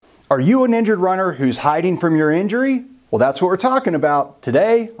Are you an injured runner who's hiding from your injury? Well, that's what we're talking about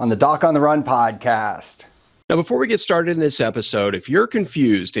today on the Doc on the Run podcast. Now, before we get started in this episode, if you're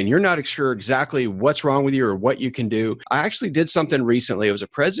confused and you're not sure exactly what's wrong with you or what you can do, I actually did something recently. It was a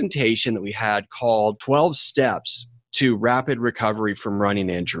presentation that we had called 12 Steps to Rapid Recovery from Running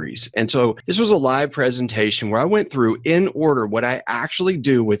Injuries. And so this was a live presentation where I went through in order what I actually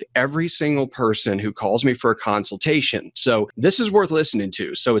do with every single person who calls me for a consultation. So this is worth listening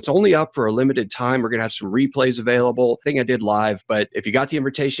to. So it's only up for a limited time. We're going to have some replays available. I think I did live, but if you got the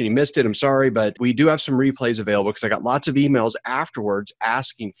invitation, you missed it, I'm sorry, but we do have some replays available because I got lots of emails afterwards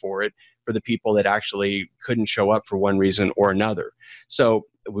asking for it for the people that actually couldn't show up for one reason or another. So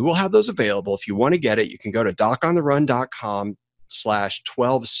we will have those available. If you want to get it, you can go to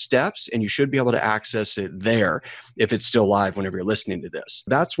docontherun.com/12 steps, and you should be able to access it there if it's still live whenever you're listening to this.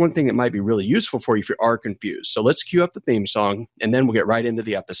 That's one thing that might be really useful for you if you are confused. So let's cue up the theme song, and then we'll get right into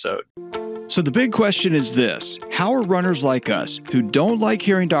the episode. So the big question is this: how are runners like us, who don't like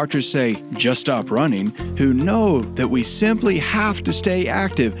hearing doctors say, just stop running, who know that we simply have to stay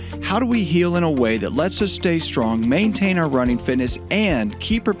active, how do we heal in a way that lets us stay strong, maintain our running fitness, and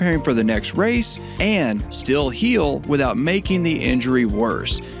keep preparing for the next race, and still heal without making the injury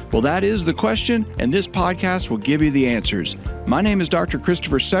worse? Well, that is the question, and this podcast will give you the answers. My name is Dr.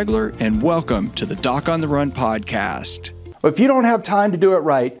 Christopher Segler, and welcome to the Doc on the Run podcast. If you don't have time to do it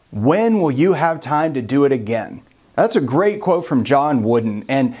right, when will you have time to do it again? That's a great quote from John Wooden,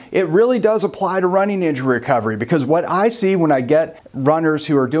 and it really does apply to running injury recovery, because what I see when I get runners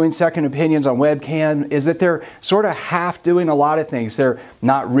who are doing second opinions on webcam is that they're sort of half doing a lot of things. They're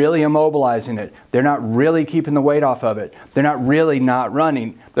not really immobilizing it. They're not really keeping the weight off of it. They're not really not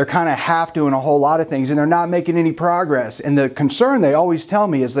running. They're kind of half doing a whole lot of things, and they're not making any progress. And the concern they always tell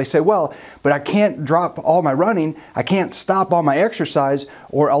me is they say, well, but I can't drop all my running, I can't stop all my exercise,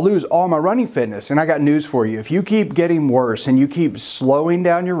 or I'll lose all my running fitness. And I got news for you. If you keep getting worse and you keep slowing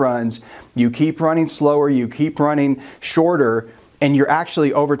down your runs, you keep running slower, you keep running shorter, and you're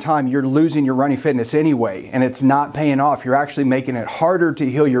actually, over time, you're losing your running fitness anyway, and it's not paying off. You're actually making it harder to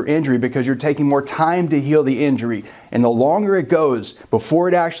heal your injury because you're taking more time to heal the injury. And the longer it goes before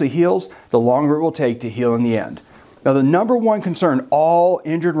it actually heals, the longer it will take to heal in the end. Now, the number one concern all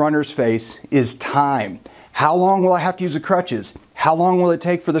injured runners face is time. How long will I have to use the crutches? How long will it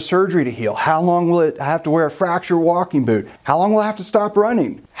take for the surgery to heal? How long will I have to wear a fracture walking boot? How long will I have to stop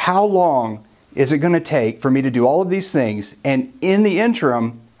running? How long is it going to take for me to do all of these things? And in the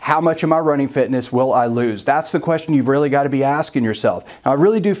interim, how much of my running fitness will I lose? That's the question you've really got to be asking yourself. Now, I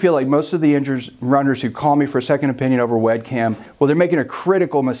really do feel like most of the injured runners who call me for a second opinion over webcam, well, they're making a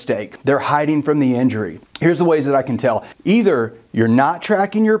critical mistake. They're hiding from the injury. Here's the ways that I can tell. Either you're not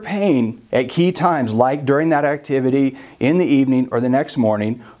tracking your pain at key times, like during that activity, in the evening, or the next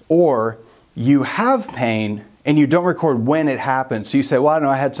morning, or you have pain and you don't record when it happens. So you say, well, I don't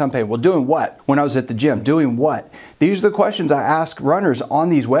know, I had some pain. Well, doing what? When I was at the gym, doing what? These are the questions I ask runners on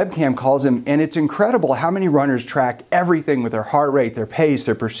these webcam calls, and it's incredible how many runners track everything with their heart rate, their pace,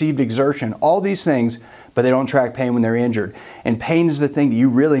 their perceived exertion, all these things, but they don't track pain when they're injured. And pain is the thing that you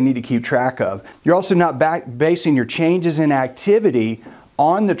really need to keep track of. You're also not basing your changes in activity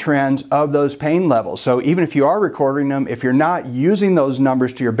on the trends of those pain levels. So even if you are recording them, if you're not using those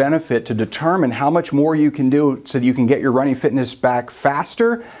numbers to your benefit to determine how much more you can do so that you can get your running fitness back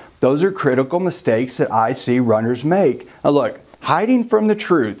faster, those are critical mistakes that I see runners make. Now look, hiding from the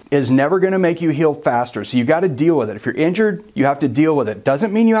truth is never going to make you heal faster, so you got to deal with it. If you're injured, you have to deal with it.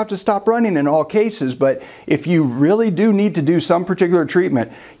 Doesn't mean you have to stop running in all cases, but if you really do need to do some particular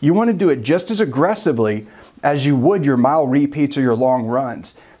treatment, you want to do it just as aggressively as you would your mile repeats or your long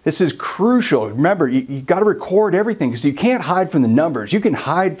runs. This is crucial. Remember, you got to record everything because you can't hide from the numbers. You can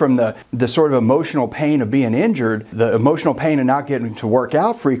hide from the sort of emotional pain of being injured, the emotional pain of not getting to work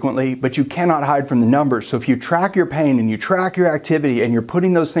out frequently, but you cannot hide from the numbers. So if you track your pain and you track your activity and you're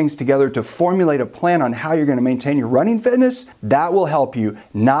putting those things together to formulate a plan on how you're going to maintain your running fitness, that will help you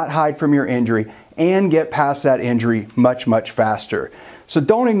not hide from your injury and get past that injury much, much faster. So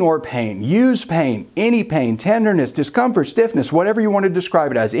don't ignore pain. Use pain, any pain, tenderness, discomfort, stiffness, whatever you want to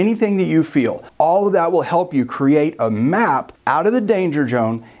describe it as, anything that you feel. All of that will help you create a map out of the danger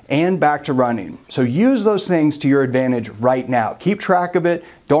zone and back to running. So use those things to your advantage right now. Keep track of it.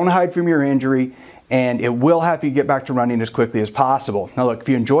 Don't hide from your injury, and it will help you get back to running as quickly as possible. Now look, if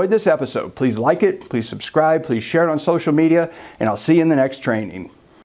you enjoyed this episode, please like it, please subscribe, please share it on social media, and I'll see you in the next training.